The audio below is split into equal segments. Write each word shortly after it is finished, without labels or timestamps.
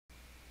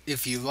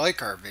If you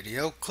like our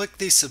video, click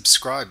the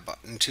subscribe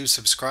button to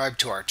subscribe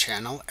to our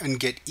channel and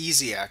get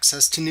easy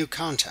access to new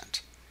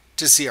content.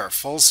 To see our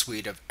full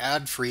suite of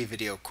ad-free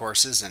video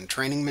courses and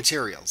training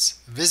materials,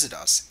 visit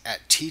us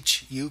at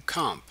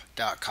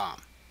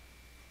teachucomp.com.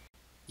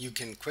 You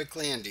can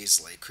quickly and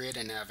easily create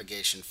a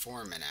navigation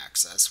form in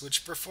Access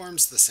which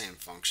performs the same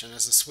function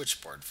as a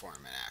switchboard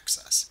form in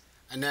Access.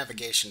 A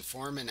navigation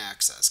form in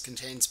Access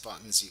contains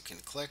buttons you can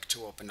click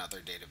to open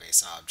other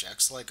database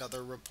objects like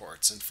other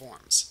reports and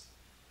forms.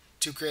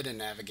 To create a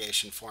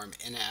navigation form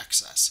in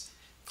Access,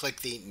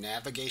 click the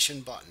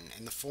Navigation button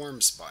in the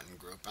Forms button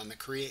group on the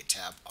Create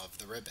tab of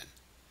the ribbon.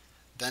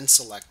 Then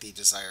select the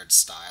desired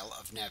style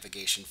of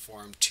navigation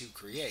form to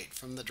create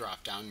from the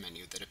drop-down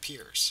menu that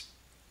appears.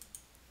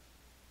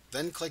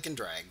 Then click and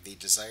drag the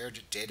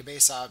desired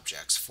database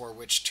objects for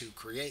which to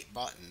create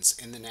buttons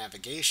in the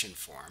navigation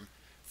form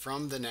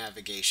from the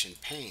navigation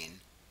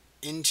pane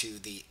into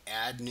the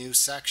Add New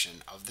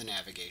section of the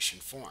navigation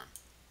form.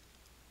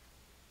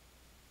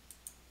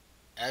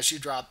 As you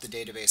drop the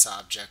database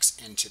objects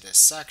into this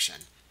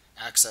section,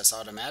 Access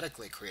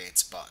automatically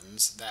creates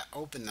buttons that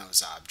open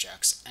those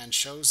objects and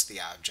shows the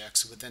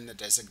objects within the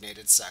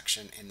designated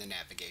section in the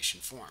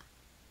navigation form.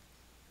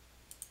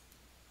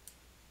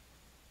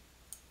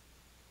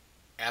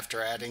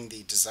 After adding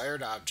the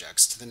desired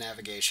objects to the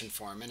navigation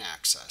form in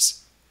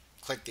Access,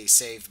 click the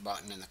Save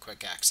button in the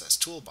Quick Access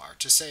toolbar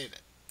to save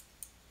it.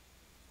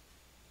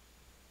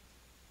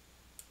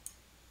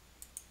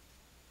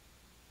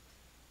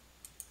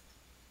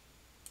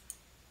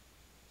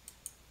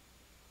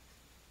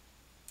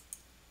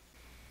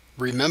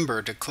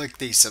 Remember to click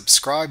the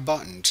subscribe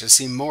button to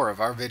see more of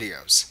our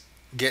videos.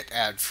 Get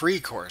ad-free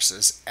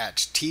courses at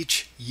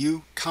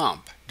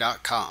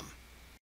teachucomp.com.